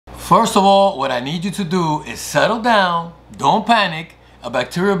First of all, what I need you to do is settle down, don't panic. A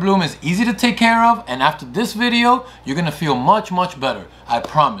bacterial bloom is easy to take care of, and after this video, you're gonna feel much, much better. I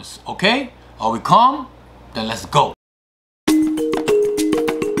promise, okay? Are we calm? Then let's go.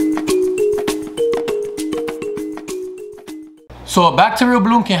 So a bacterial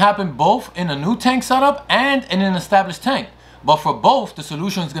bloom can happen both in a new tank setup and in an established tank. But for both, the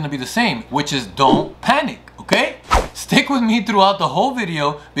solution is gonna be the same, which is don't panic, okay? Stick with me throughout the whole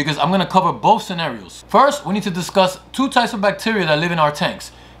video because I'm gonna cover both scenarios. First, we need to discuss two types of bacteria that live in our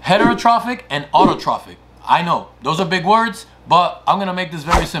tanks: heterotrophic and autotrophic. I know, those are big words, but I'm gonna make this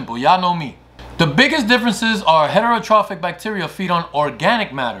very simple. Y'all know me. The biggest differences are heterotrophic bacteria feed on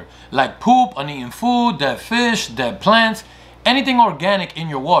organic matter, like poop, uneaten food, dead fish, dead plants, anything organic in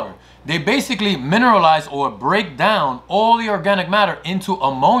your water. They basically mineralize or break down all the organic matter into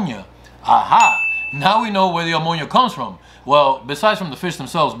ammonia. Aha! Now we know where the ammonia comes from. Well, besides from the fish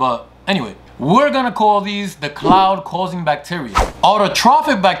themselves, but anyway. We're gonna call these the cloud-causing bacteria.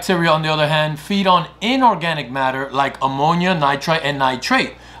 Autotrophic bacteria, on the other hand, feed on inorganic matter like ammonia, nitrite, and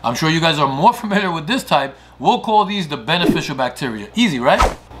nitrate. I'm sure you guys are more familiar with this type. We'll call these the beneficial bacteria. Easy, right?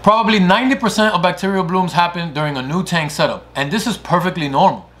 Probably 90% of bacterial blooms happen during a new tank setup, and this is perfectly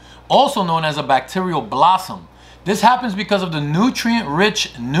normal. Also known as a bacterial blossom. This happens because of the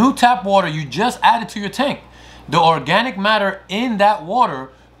nutrient-rich new tap water you just added to your tank. The organic matter in that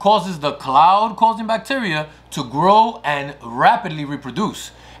water causes the cloud-causing bacteria to grow and rapidly reproduce.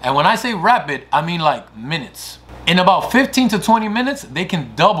 And when I say rapid, I mean like minutes. In about 15 to 20 minutes, they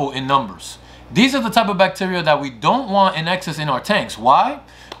can double in numbers. These are the type of bacteria that we don't want in excess in our tanks. Why?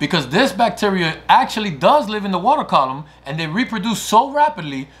 Because this bacteria actually does live in the water column, and they reproduce so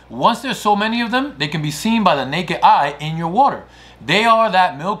rapidly. Once there's so many of them, they can be seen by the naked eye in your water. They are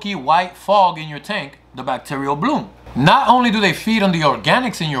that milky white fog in your tank, the bacterial bloom. Not only do they feed on the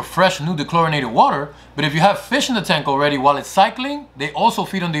organics in your fresh new dechlorinated water, but if you have fish in the tank already while it's cycling, they also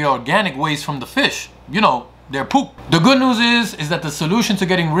feed on the organic waste from the fish. You know, their poop. The good news is that the solution to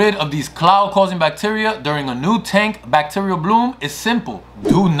getting rid of these cloud-causing bacteria during a new tank bacterial bloom is simple.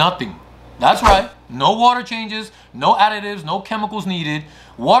 Do nothing. That's right. No water changes, no additives, no chemicals needed.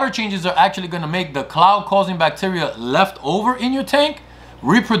 Water changes are actually going to make the cloud-causing bacteria left over in your tank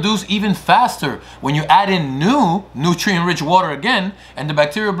reproduce even faster when you add in new nutrient-rich water again, and the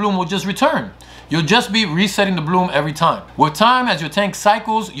bacterial bloom will just return. You'll just be resetting the bloom every time. With time, as your tank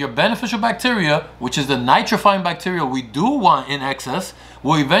cycles, your beneficial bacteria, which is the nitrifying bacteria we do want in excess,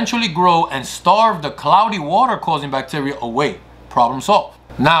 will eventually grow and starve the cloudy water-causing bacteria away. Problem solved.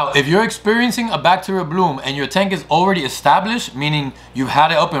 Now, if you're experiencing a bacterial bloom and your tank is already established, meaning you've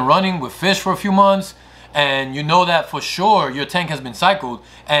had it up and running with fish for a few months, and you know that for sure your tank has been cycled,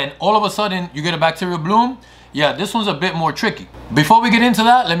 and all of a sudden you get a bacterial bloom, yeah, this one's a bit more tricky. Before we get into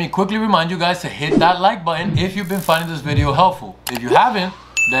that, let me quickly remind you guys to hit that like button if you've been finding this video helpful. If you haven't,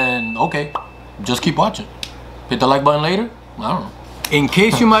 then okay, just keep watching. Hit the like button later, I don't know. In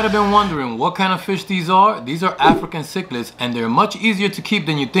case you might have been wondering what kind of fish these are African cichlids, and they're much easier to keep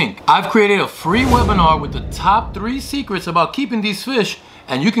than you think. I've created a free webinar with the top 3 secrets about keeping these fish,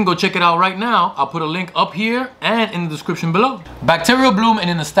 and you can go check it out right now. I'll put a link up here and in the description below. Bacterial bloom in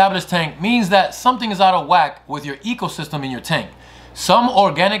an established tank means that something is out of whack with your ecosystem in your tank. Some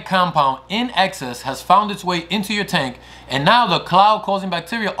organic compound in excess has found its way into your tank, and now the cloud-causing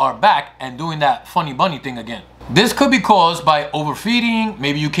bacteria are back and doing that funny bunny thing again. This could be caused by overfeeding.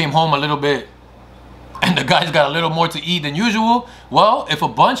 Maybe you came home a little bit and the guy's got a little more to eat than usual. Well, if a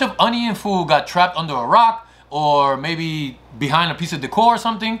bunch of uneaten food got trapped under a rock, or maybe behind a piece of decor or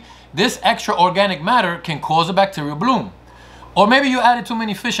something, this extra organic matter can cause a bacterial bloom. Or maybe you added too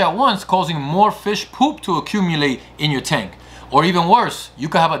many fish at once, causing more fish poop to accumulate in your tank. Or even worse, you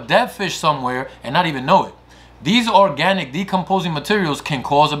could have a dead fish somewhere and not even know it. These organic decomposing materials can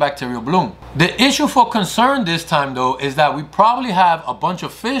cause a bacterial bloom. The issue for concern this time though is that we probably have a bunch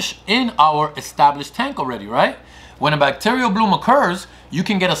of fish in our established tank already, right? When a bacterial bloom occurs, you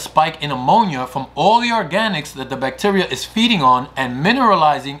can get a spike in ammonia from all the organics that the bacteria is feeding on and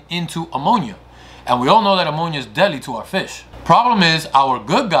mineralizing into ammonia. And we all know that ammonia is deadly to our fish. Problem is, our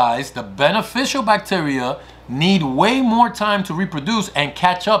good guys, the beneficial bacteria, need way more time to reproduce and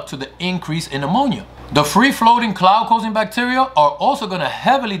catch up to the increase in ammonia. The free-floating cloud-causing bacteria are also going to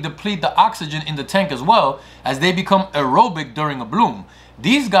heavily deplete the oxygen in the tank as well, as they become aerobic during a bloom.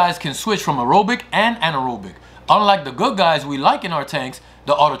 These guys can switch from aerobic and anaerobic. Unlike the good guys we like in our tanks,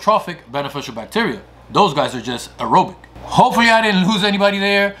 the autotrophic beneficial bacteria. Those guys are just aerobic. Hopefully I didn't lose anybody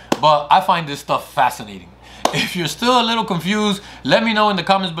there, but I find this stuff fascinating. If you're still a little confused, let me know in the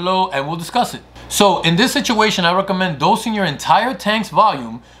comments below and we'll discuss it. So in this situation, I recommend dosing your entire tank's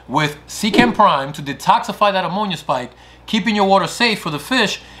volume with Seachem Prime to detoxify that ammonia spike, keeping your water safe for the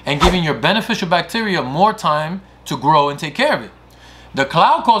fish and giving your beneficial bacteria more time to grow and take care of it. The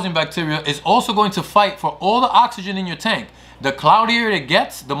cloud-causing bacteria is also going to fight for all the oxygen in your tank. The cloudier it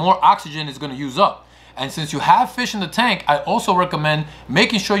gets, the more oxygen it's going to use up. And since you have fish in the tank, I also recommend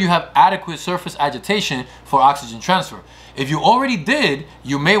making sure you have adequate surface agitation for oxygen transfer. If you already did,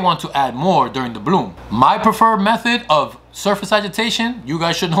 you may want to add more during the bloom. My preferred method of surface agitation, you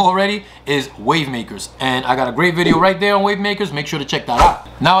guys should know already, is wave makers. And I got a great video right there on wave makers. Make sure to check that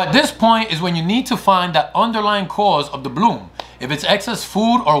out. Now at this point is when you need to find that underlying cause of the bloom. If it's excess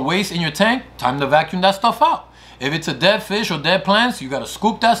food or waste in your tank, time to vacuum that stuff out. If it's a dead fish or dead plants, you gotta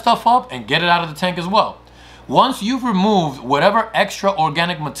scoop that stuff up and get it out of the tank as well. Once you've removed whatever extra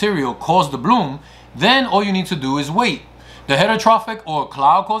organic material caused the bloom, then all you need to do is wait. The heterotrophic or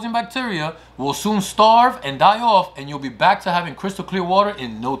cloud-causing bacteria will soon starve and die off, and you'll be back to having crystal clear water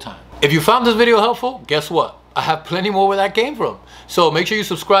in no time. If you found this video helpful, guess what? I have plenty more where that came from. So make sure you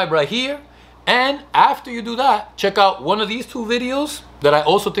subscribe right here. And after you do that, check out one of these two videos that I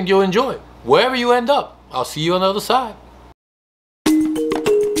also think you'll enjoy. Wherever you end up, I'll see you on the other side.